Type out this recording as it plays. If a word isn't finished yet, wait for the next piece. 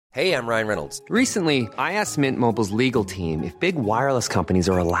Hey, I'm Ryan Reynolds. Recently, I asked Mint Mobile's legal team if big wireless companies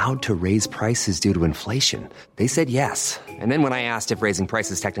are allowed to raise prices due to inflation. They said yes. And then when I asked if raising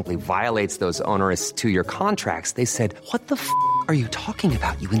prices technically violates those onerous two-year contracts, they said, "What the f*** are you talking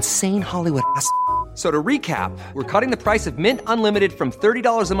about, you insane Hollywood ass?" So to recap, we're cutting the price of Mint Unlimited from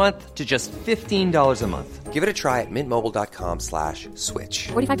 $30 a month to just $15 a month. Give it a try at mintmobile.com/switch.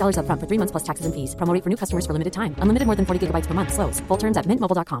 $45 up front for 3 months plus taxes and fees. Promo rate for new customers for limited time. Unlimited more than 40 gigabytes per month. Slows full terms at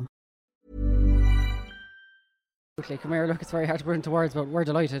mintmobile.com. Come here, look, it's very hard to put into words, but we're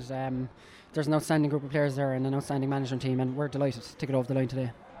delighted. There's an outstanding group of players there and an outstanding management team, and we're delighted to get over the line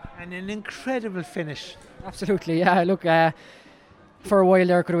today. And an incredible finish. Absolutely, yeah. Look, for a while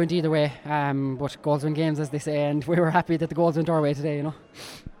there, could have went either way, but goals win games, as they say, and we were happy that the goals went our way today, you know.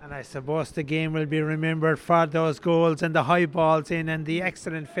 And I suppose the game will be remembered for those goals and the high balls in and the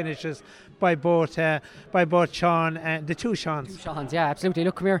excellent finishes by both Sean and the two Seans. Two Seans, yeah, absolutely.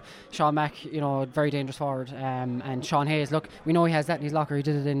 Look, come here, Sean Mack, you know, very dangerous forward, and Sean Hayes. Look, we know he has that in his locker. He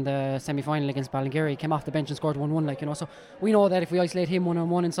did it in the semi-final against Ballingeary. He came off the bench and scored 1-1, like, you know. So we know that if we isolate him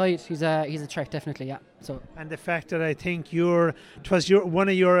one-on-one inside, he's a threat, definitely, yeah. So and the fact that I think one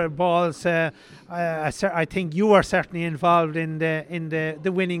of your balls, I think you were certainly involved in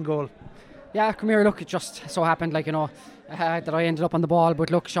the winning goal. Yeah, come here, look, it just so happened, like, you know, that I ended up on the ball, but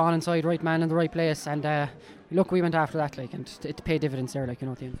look, Sean inside, right man in the right place, and look, we went after that, like, and it paid dividends there, like, you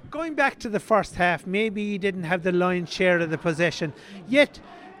know, at the end. Going back to the first half, maybe you didn't have the lion's share of the possession, yet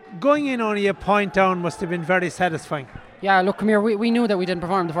going in only a point down must have been very satisfying. Yeah, look, come here, we knew that we didn't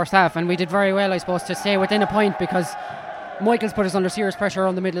perform the first half, and we did very well, I suppose, to stay within a point, because Michaels put us under serious pressure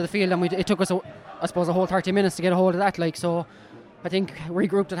around the middle of the field, and it took us, I suppose, a whole 30 minutes to get a hold of that, like, so I think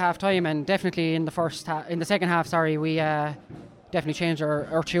regrouped at half time, and definitely in the second half, we definitely changed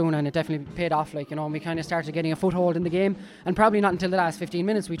our tune, and it definitely paid off, like, you know, and we kind of started getting a foothold in the game, and probably not until the last 15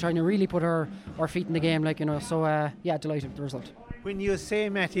 minutes we tried to really put our feet in the game, like, you know, so yeah, delighted with the result. When you say,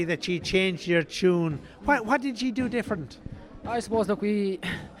 Matty, that you changed your tune, what did you do different? I suppose, look, in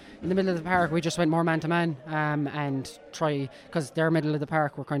the middle of the park we just went more man-to-man and try, because their middle of the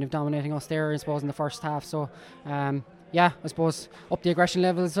park were kind of dominating us there, I suppose, in the first half, so yeah, I suppose up the aggression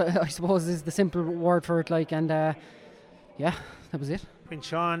levels, I suppose, is the simple word for it, like, and yeah, that was it. When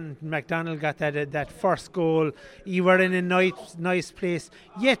Sean McDonald got that first goal, you were in a nice place,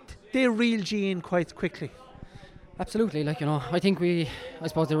 yet they reeled you in quite quickly. Absolutely, like, you know, I think I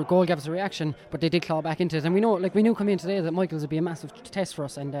suppose the goal gave us a reaction, but they did claw back into it, and we knew coming in today that Michaels would be a massive test for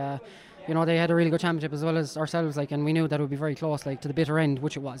us, and you know, they had a really good championship as well as ourselves, like, and we knew that it would be very close, like, to the bitter end,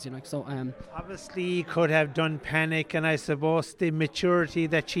 which it was, you know. So obviously you could have done panic, and I suppose the maturity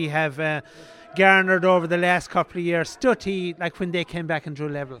that she have garnered over the last couple of years stood like when they came back and drew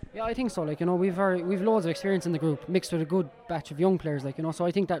level. Yeah, I think so, like, you know, we've loads of experience in the group mixed with a good batch of young players, like, you know, so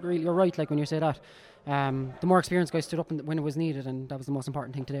I think that really, you're right, like, when you say that the more experienced guys stood up when it was needed, and that was the most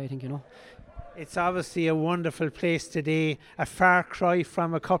important thing today, I think, you know. It's obviously a wonderful place today, a far cry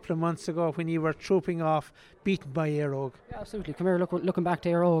from a couple of months ago when you were trooping off, beaten by Éire Óg. Yeah, absolutely. Come here, looking back to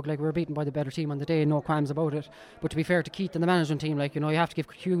Éire Óg, like, we were beaten by the better team on the day, no qualms about it. But to be fair to Keith and the management team, like, you know, you have to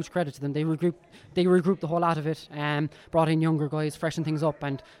give huge credit to them. They regrouped the whole lot of it, brought in younger guys, freshened things up,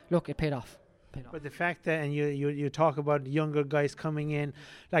 and look, it paid off. But the fact that, and you talk about younger guys coming in,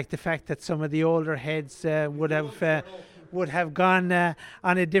 like the fact that some of the older heads would have gone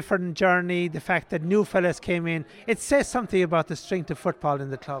on a different journey, the fact that new fellas came in, it says something about the strength of football in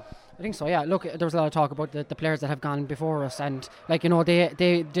the club. I think so, yeah. Look, there was a lot of talk about the players that have gone before us, and, like, you know,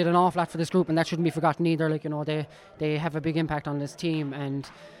 they did an awful lot for this group, and that shouldn't be forgotten either. Like, you know, they have a big impact on this team,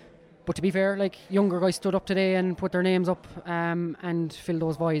 but to be fair, like, younger guys stood up today and put their names up and filled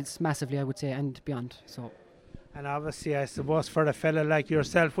those voids massively, I would say, and beyond. So. And obviously, I suppose for a fella like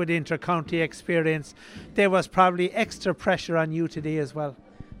yourself with inter-county experience, there was probably extra pressure on you today as well.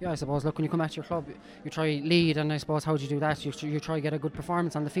 Yeah, I suppose, look, when you come at your club, you try lead, and I suppose how do you do that? You try get a good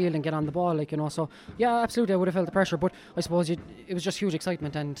performance on the field and get on the ball, like, you know. So yeah, absolutely, I would have felt the pressure, but I suppose it was just huge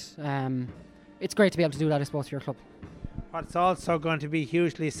excitement, and it's great to be able to do that, I suppose, for your club. What's also going to be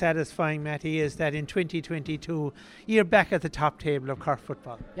hugely satisfying, Matty, is that in 2022 you're back at the top table of Cork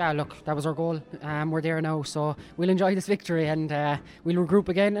football. Yeah, look, that was our goal. We're there now, so we'll enjoy this victory, and we'll regroup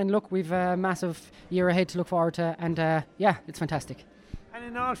again, and look, we've a massive year ahead to look forward to, and yeah, it's fantastic. And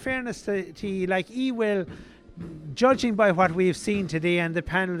in all fairness to you, like, he will, judging by what we've seen today and the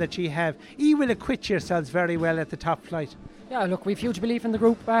panel that you have, he will acquit yourselves very well at the top flight. Yeah, look, we've huge belief in the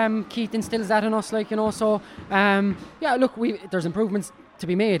group. Keith instills that in us, like, you know, so yeah, look, there's improvements to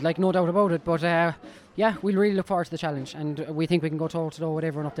be made, like, no doubt about it, but yeah, we'll really look forward to the challenge, and we think we can go toe-to-toe with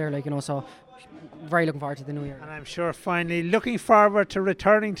everyone up there, like, you know, so very looking forward to the new year. And I'm sure finally looking forward to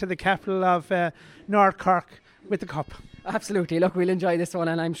returning to the capital of North Cork with the cup. Absolutely. Look, we'll enjoy this one,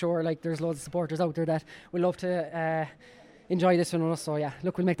 and I'm sure like there's loads of supporters out there that will love to enjoy this one with us. So yeah,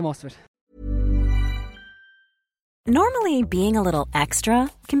 look, we'll make the most of it. Normally, being a little extra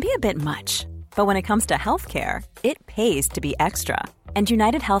can be a bit much. But when it comes to healthcare, it pays to be extra. And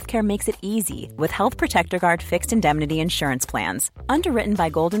United Healthcare makes it easy with Health Protector Guard fixed indemnity insurance plans. Underwritten by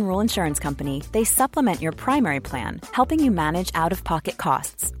Golden Rule Insurance Company, they supplement your primary plan, helping you manage out-of-pocket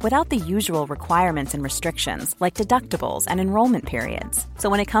costs without the usual requirements and restrictions like deductibles and enrollment periods. So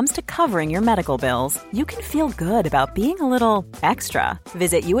when it comes to covering your medical bills, you can feel good about being a little extra.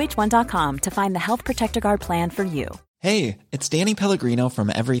 Visit UH1.com to find the Health Protector Guard plan for you. Hey, it's Danny Pellegrino from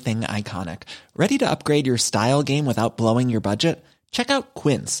Everything Iconic. Ready to upgrade your style game without blowing your budget? Check out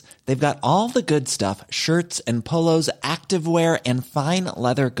Quince. They've got all the good stuff, shirts and polos, activewear, and fine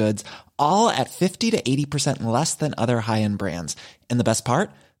leather goods, all at 50 to 80% less than other high-end brands. And the best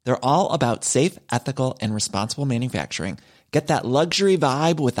part? They're all about safe, ethical, and responsible manufacturing. Get that luxury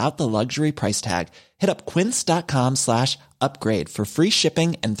vibe without the luxury price tag. Hit up quince.com/upgrade for free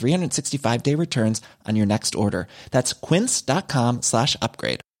shipping and 365-day returns on your next order. That's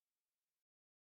quince.com/upgrade.